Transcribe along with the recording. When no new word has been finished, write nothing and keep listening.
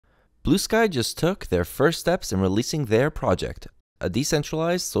Bluesky just took their first steps in releasing their project, a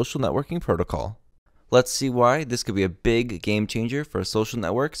decentralized social networking protocol. Let's see why this could be a big game changer for social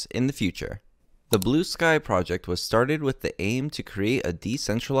networks in the future. The Bluesky project was started with the aim to create a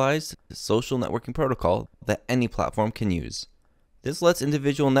decentralized social networking protocol that any platform can use. This lets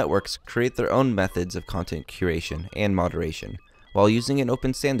individual networks create their own methods of content curation and moderation, while using an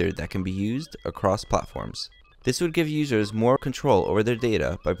open standard that can be used across platforms. This would give users more control over their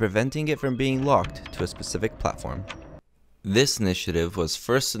data by preventing it from being locked to a specific platform. This initiative was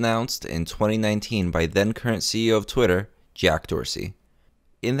first announced in 2019 by then-current CEO of Twitter, Jack Dorsey.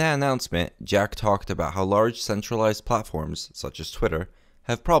 In that announcement, Jack talked about how large centralized platforms, such as Twitter,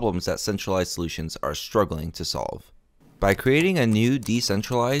 have problems that centralized solutions are struggling to solve. By creating a new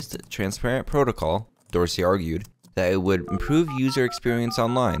decentralized, transparent protocol, Dorsey argued that it would improve user experience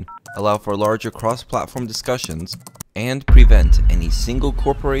online, allow for larger cross-platform discussions, and prevent any single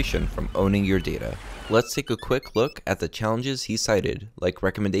corporation from owning your data. Let's take a quick look at the challenges he cited, like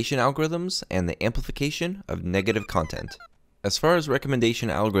recommendation algorithms and the amplification of negative content. As far as recommendation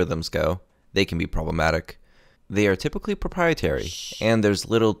algorithms go, they can be problematic. They are typically proprietary, and there's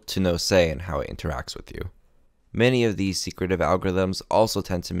little to no say in how it interacts with you. Many of these secretive algorithms also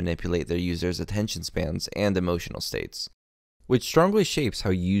tend to manipulate their users' attention spans and emotional states, which strongly shapes how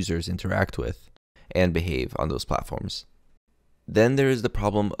users interact with and behave on those platforms. Then there is the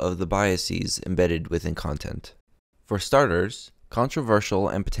problem of the biases embedded within content. For starters, controversial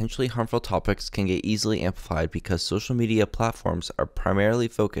and potentially harmful topics can get easily amplified because social media platforms are primarily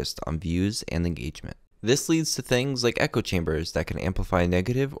focused on views and engagement. This leads to things like echo chambers that can amplify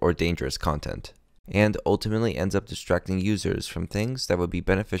negative or dangerous content, and ultimately ends up distracting users from things that would be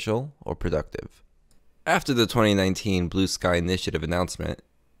beneficial or productive. After the 2019 Bluesky Initiative announcement,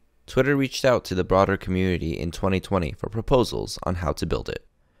 Twitter reached out to the broader community in 2020 for proposals on how to build it.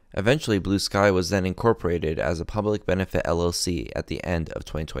 Eventually, Bluesky was then incorporated as a public benefit LLC at the end of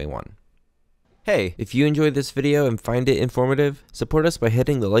 2021. Hey, if you enjoyed this video and find it informative, support us by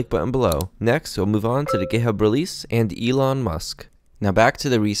hitting the like button below. Next, we'll move on to the GitHub release and Elon Musk. Now back to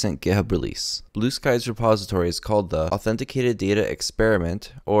the recent GitHub release. Bluesky's repository is called the Authenticated Data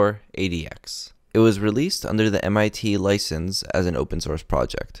Experiment, or ADX. It was released under the MIT license as an open source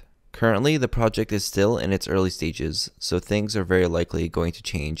project. Currently, the project is still in its early stages, so things are very likely going to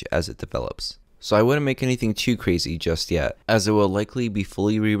change as it develops. So I wouldn't make anything too crazy just yet, as it will likely be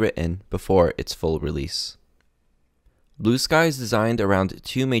fully rewritten before its full release. Bluesky is designed around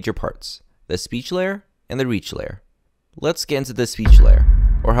two major parts, the speech layer and the reach layer. Let's get into the speech layer,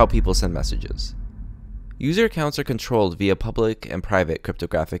 or how people send messages. User accounts are controlled via public and private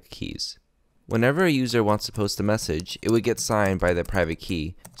cryptographic keys. Whenever a user wants to post a message, it would get signed by the private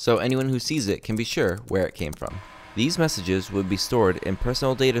key, so anyone who sees it can be sure where it came from. These messages would be stored in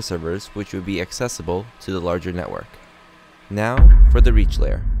personal data servers, which would be accessible to the larger network. Now for the reach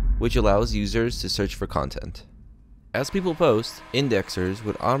layer, which allows users to search for content. As people post, indexers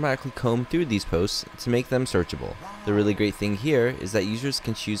would automatically comb through these posts to make them searchable. The really great thing here is that users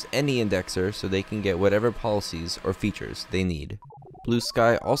can choose any indexer so they can get whatever policies or features they need.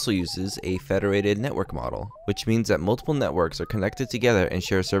 Bluesky also uses a federated network model, which means that multiple networks are connected together and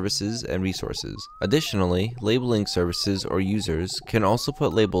share services and resources. Additionally, labeling services or users can also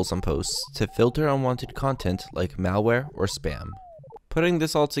put labels on posts to filter unwanted content like malware or spam. Putting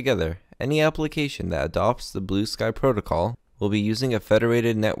this all together, any application that adopts the Bluesky protocol will be using a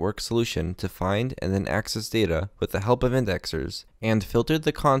federated network solution to find and then access data with the help of indexers, and filter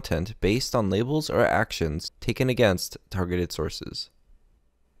the content based on labels or actions taken against targeted sources.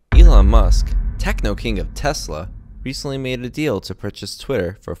 Elon Musk, techno king of Tesla, recently made a deal to purchase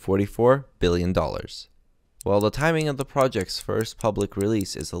Twitter for $44 billion. While the timing of the project's first public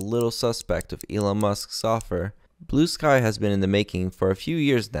release is a little suspect with Elon Musk's offer, Bluesky has been in the making for a few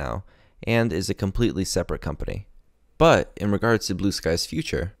years now and is a completely separate company. But in regards to Bluesky's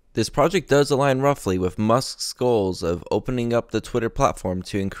future, this project does align roughly with Musk's goals of opening up the Twitter platform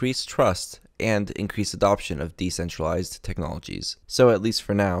to increase trust and increase adoption of decentralized technologies. So at least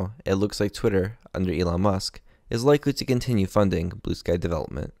for now, it looks like Twitter, under Elon Musk, is likely to continue funding Bluesky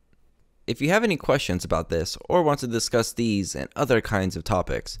development. If you have any questions about this or want to discuss these and other kinds of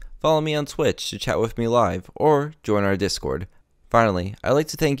topics, follow me on Twitch to chat with me live or join our Discord. Finally, I'd like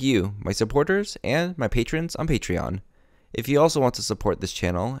to thank you, my supporters, and my patrons on Patreon. If you also want to support this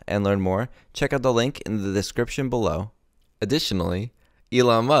channel and learn more, check out the link in the description below. Additionally,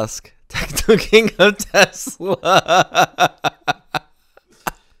 Elon Musk, techno king of Tesla.